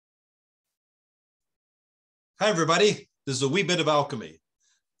Hi, everybody. This is a Wee Bit of Alchemy.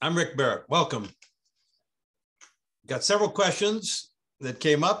 I'm Rick Barrett. Welcome. Got several questions that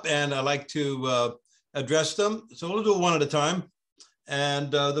came up, and I'd like to address them. So we'll do it one at a time.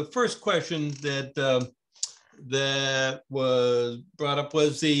 And the first question that that was brought up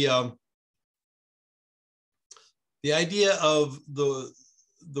was the idea of the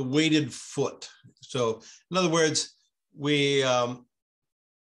weighted foot. So, in other words, we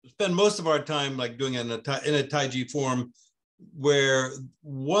spend most of our time like doing it in a Tai Chi form, where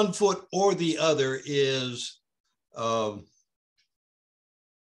one foot or the other is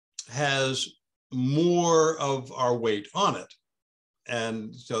has more of our weight on it,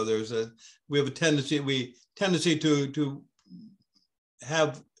 and so we have a tendency to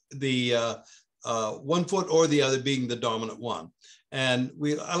have the one foot or the other being the dominant one. And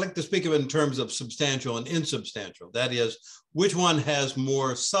I like to speak of it in terms of substantial and insubstantial. That is, which one has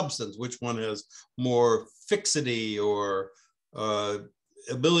more substance, which one has more fixity or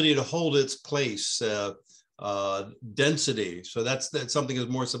ability to hold its place, density. So that's something that's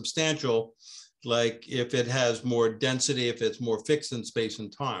more substantial, like if it has more density, if it's more fixed in space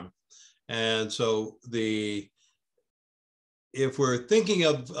and time. And so if we're thinking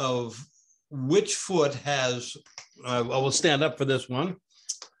of which foot has, I will stand up for this one.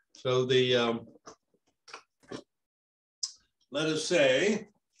 So let us say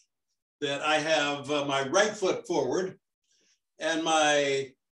that I have my right foot forward, and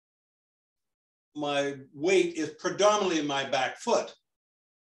my weight is predominantly my back foot.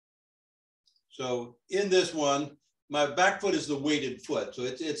 So in this one, my back foot is the weighted foot. So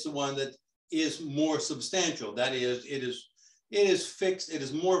it's the one that is more substantial. That is, it is fixed. It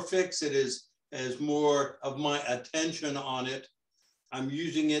is more fixed. It has more of my attention on it. I'm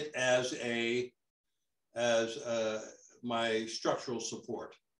using it as my structural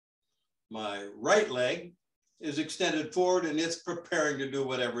support. My right leg is extended forward, and it's preparing to do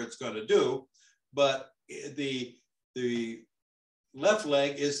whatever it's going to do. But the left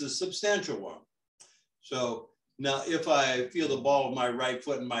leg is the substantial one. So now if I feel the ball of my right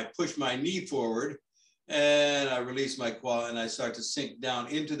foot and I push my knee forward, and I release my quad, and I start to sink down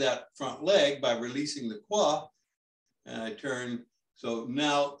into that front leg by releasing the quad, and I turn. So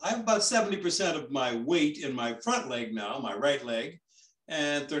now I have about 70% of my weight in my front leg now, my right leg,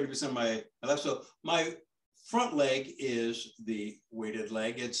 and 30% of my left. So my front leg is the weighted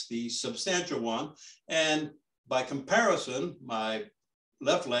leg. It's the substantial one. And by comparison, my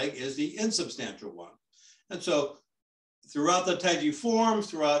left leg is the insubstantial one. And so throughout the Tai Chi form,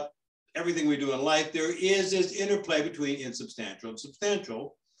 throughout everything we do in life, there is this interplay between insubstantial and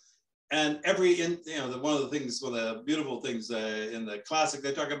substantial. And one of the things, one of the beautiful things in the classic,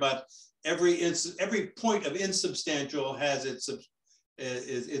 they talk about every point of insubstantial has its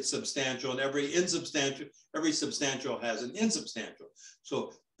substantial, and every substantial has an insubstantial.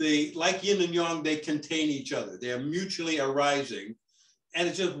 So they, like yin and yang, they contain each other. They are mutually arising, and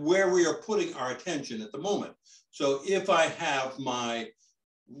it's just where we are putting our attention at the moment. So if I have my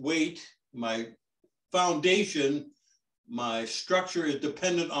weight, my foundation, my structure is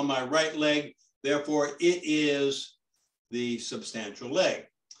dependent on my right leg, therefore it is the substantial leg.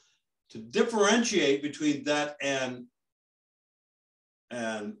 To differentiate between that and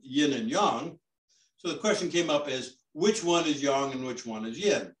yin and yang, so the question came up as which one is yang and which one is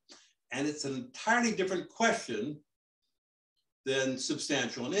yin? And it's an entirely different question than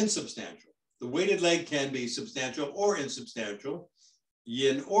substantial and insubstantial. The weighted leg can be substantial or insubstantial,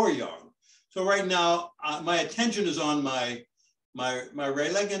 yin or yang. So right now, my attention is on my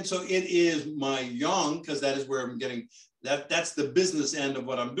right leg, and so it is my yang, because that is where I'm getting that's the business end of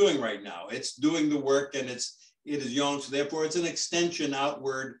what I'm doing right now. It's doing the work, and it is yang, so therefore it's an extension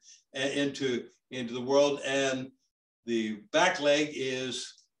outward into the world. And the back leg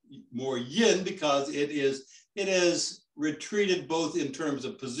is more yin, because it is retreated both in terms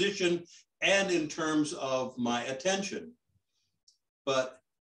of position and in terms of my attention. But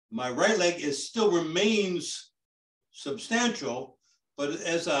my right leg still remains substantial, but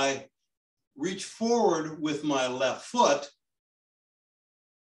as I reach forward with my left foot,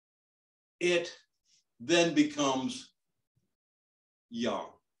 it then becomes yang.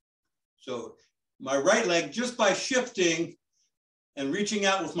 So my right leg, just by shifting and reaching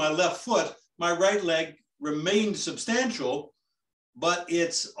out with my left foot, my right leg remains substantial, but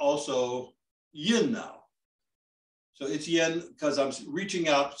it's also yin now. So it's yin because I'm reaching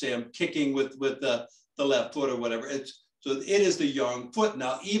out, say I'm kicking with the left foot or whatever. So it is the yang foot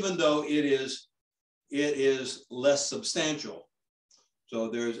now, even though it is less substantial. So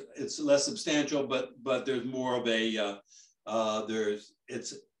it's less substantial, but there's more of a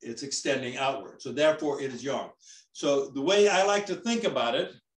it's extending outward. So therefore it is yang. So the way I like to think about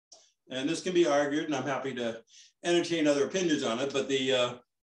it, and this can be argued, and I'm happy to entertain other opinions on it, but the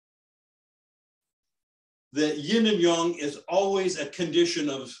yin and yang is always a condition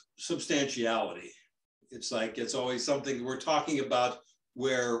of substantiality. It's like, it's always something we're talking about,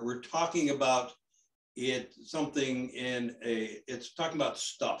 where we're talking about it, something in it's talking about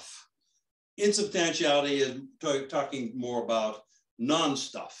stuff. Insubstantiality is talking more about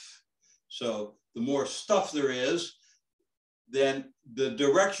non-stuff. So the more stuff there is, then the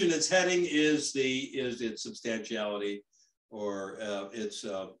direction it's heading is its substantiality, or its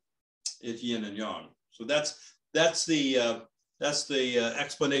yin and yang. So that's the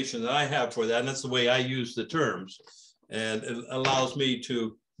explanation that I have for that, and that's the way I use the terms, and it allows me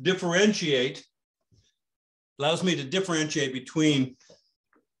to differentiate. Between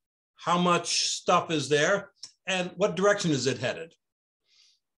how much stuff is there and what direction is it headed.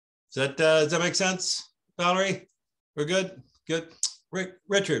 Does that make sense, Valerie? We're good? Good.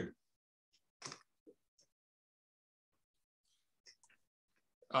 Richard.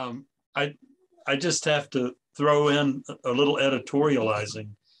 I just have to throw in a little editorializing.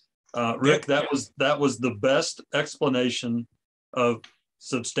 Rick, that was the best explanation of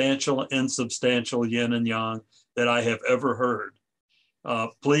substantial, insubstantial, yin and yang that I have ever heard.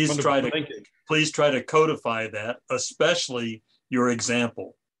 Please try to codify that, especially your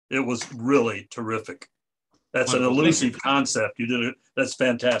example. It was really terrific. That's an elusive concept. You did it. That's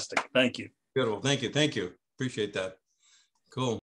fantastic. Thank you. Good. Well, thank you. Appreciate that. Cool.